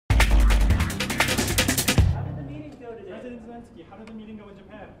Zelensky. How did the meeting go with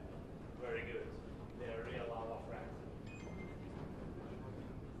Japan? Very good. They're real our friends.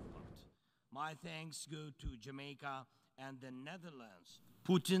 My thanks go to Jamaica and the Netherlands.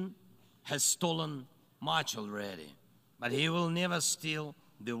 Putin has stolen much already, but he will never steal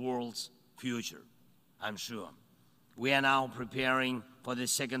the world's future, I'm sure. We are now preparing for the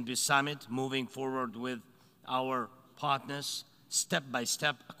second peace summit, moving forward with our partners step by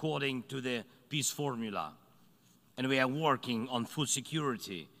step according to the peace formula. And we are working on food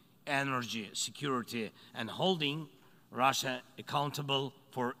security, energy security, and holding Russia accountable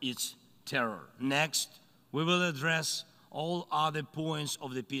for its terror. Next, we will address all other points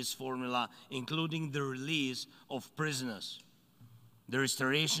of the peace formula, including the release of prisoners, the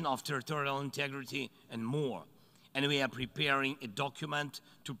restoration of territorial integrity, and more. And we are preparing a document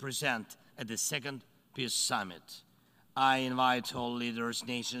to present at the second peace summit. I invite all leaders,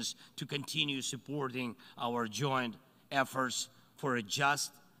 nations to continue supporting our joint efforts for a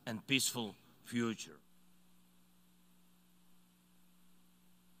just and peaceful future.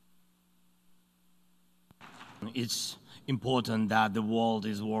 It's important that the world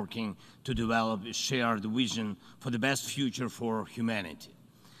is working to develop a shared vision for the best future for humanity.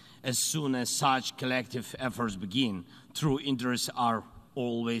 As soon as such collective efforts begin, true interests are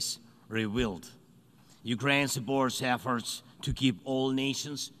always revealed. Ukraine supports efforts to keep all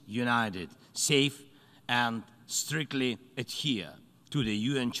nations united, safe, and strictly adhere to the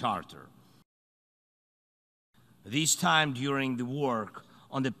UN Charter. This time during the work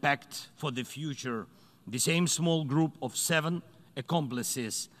on the Pact for the Future, the same small group of 7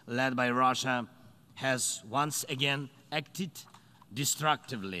 accomplices led by Russia has once again acted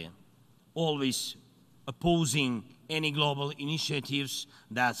destructively, always opposing any global initiatives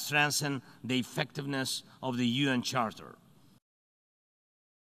that strengthen the effectiveness of the UN Charter.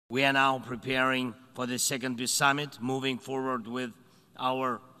 We are now preparing for the second peace summit, moving forward with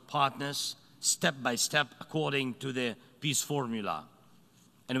our partners step by step according to the peace formula.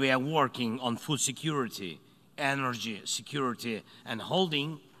 And we are working on food security, energy security, and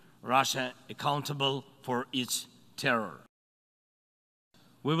holding Russia accountable for its terror.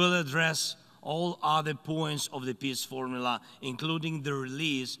 We will address all other points of the peace formula, including the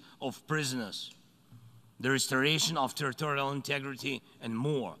release of prisoners, the restoration of territorial integrity, and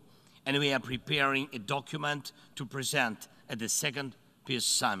more. And we are preparing a document to present at the second peace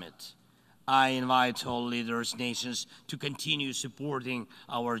summit. I invite all leaders, nations to continue supporting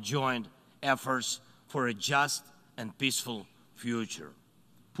our joint efforts for a just and peaceful future.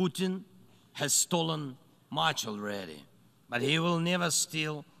 Putin has stolen much already, but he will never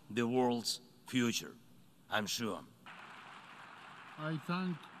steal the world's future, I'm sure. I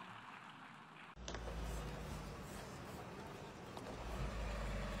thank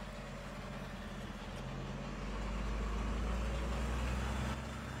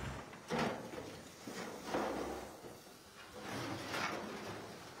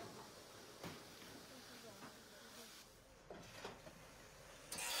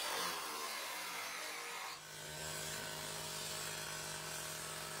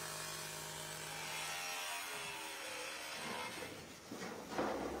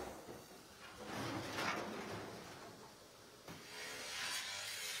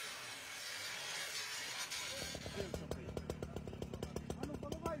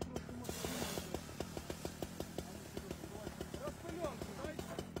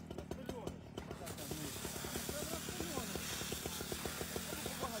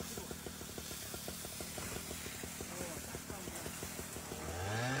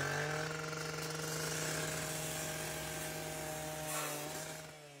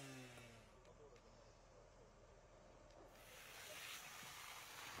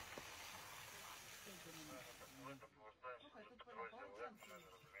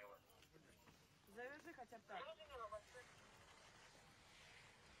Завяжи хотя бы так.